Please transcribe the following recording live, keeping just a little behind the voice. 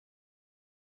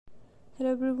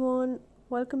Hello everyone,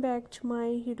 welcome back to my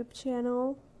YouTube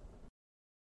channel.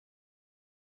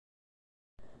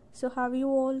 So how are you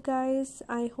all guys?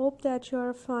 I hope that you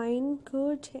are fine,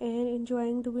 good and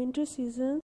enjoying the winter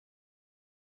season.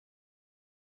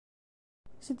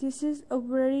 So this is a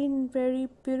very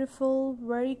beautiful,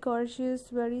 very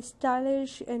gorgeous, very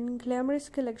stylish and glamorous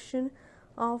collection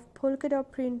of polka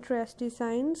dot print dress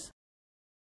designs.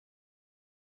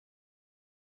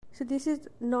 So this is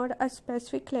not a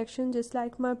specific collection, just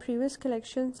like my previous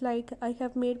collections. Like I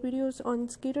have made videos on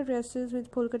skater dresses with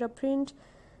polka dot print,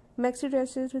 maxi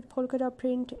dresses with polka dot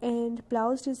print, and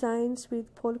blouse designs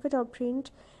with polka dot print,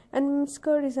 and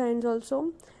skirt designs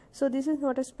also. So this is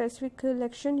not a specific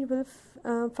collection. You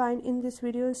will find in this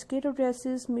video skater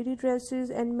dresses, midi dresses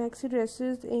and maxi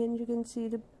dresses, and you can see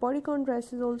the bodycon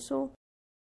dresses also.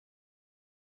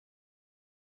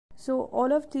 So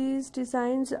all of these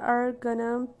designs are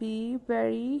gonna be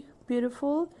very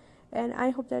beautiful, and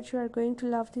I hope that you are going to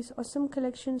love this awesome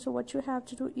collection. So what you have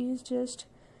to do is just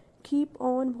keep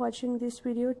on watching this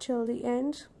video till the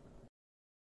end.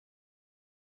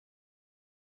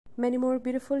 Many more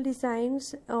beautiful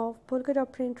designs of polka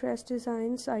dot print dress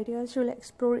designs ideas you'll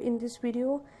explore in this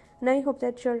video, and I hope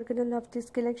that you're gonna love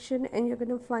this collection and you're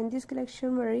gonna find this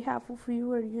collection very helpful for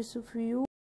you or useful for you.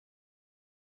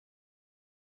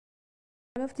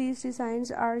 All of these designs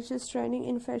are just trending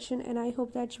in fashion, and I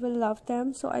hope that you will love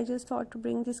them. So I just thought to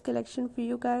bring this collection for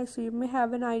you guys, so you may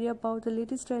have an idea about the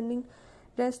latest trending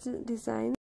dress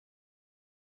designs.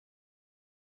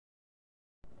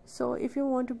 So if you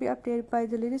want to be updated by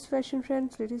the latest fashion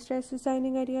trends, latest dress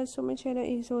designing ideas, so my channel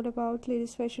is all about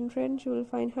latest fashion trends. You will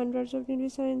find hundreds of new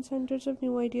designs, hundreds of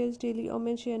new ideas daily on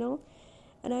my channel,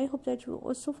 and I hope that you will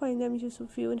also find them useful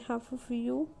for you and helpful for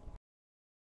you.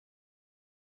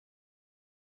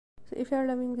 So if you are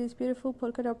loving these beautiful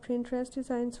polka dot print dress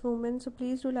designs women, so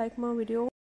please do like my video,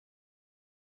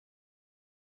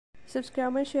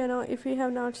 subscribe my channel if you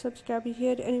have not subscribed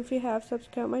yet, and if you have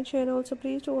subscribed my channel, so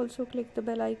please do also click the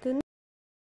bell icon.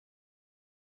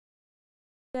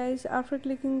 Guys, after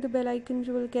clicking the bell icon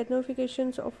you will get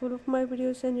notifications of all of my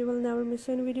videos, and you will never miss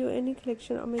any video, any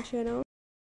collection on my channel.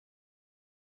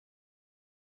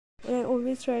 And I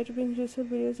always try to bring useful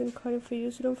videos and content for you,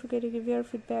 so don't forget to give your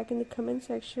feedback in the comment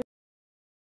section.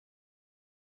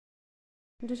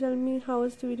 Do tell me how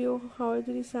is the video, how are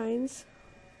the designs,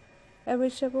 and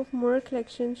which type of more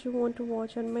collections you want to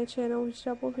watch on my channel, which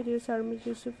type of videos are most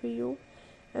useful for you.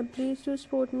 And please do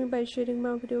support me by sharing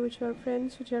my video with your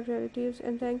friends, with your relatives,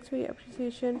 and thanks for your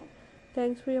appreciation,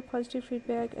 thanks for your positive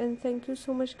feedback, and thank you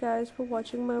so much guys for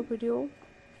watching my video.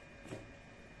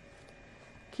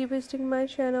 Keep visiting my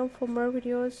channel for more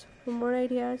videos, for more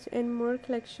ideas and more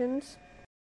collections.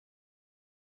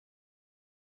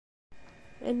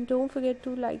 And don't forget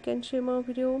to like and share my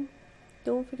video.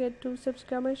 Don't forget to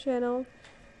subscribe my channel,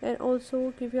 and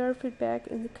also give your feedback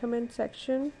in the comment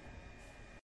section.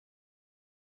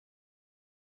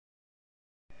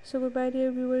 So goodbye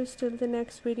dear viewers, till the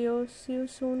next video. See you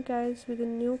soon guys with a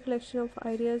new collection of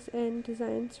ideas and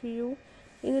designs for you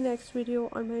in the next video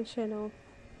on my channel.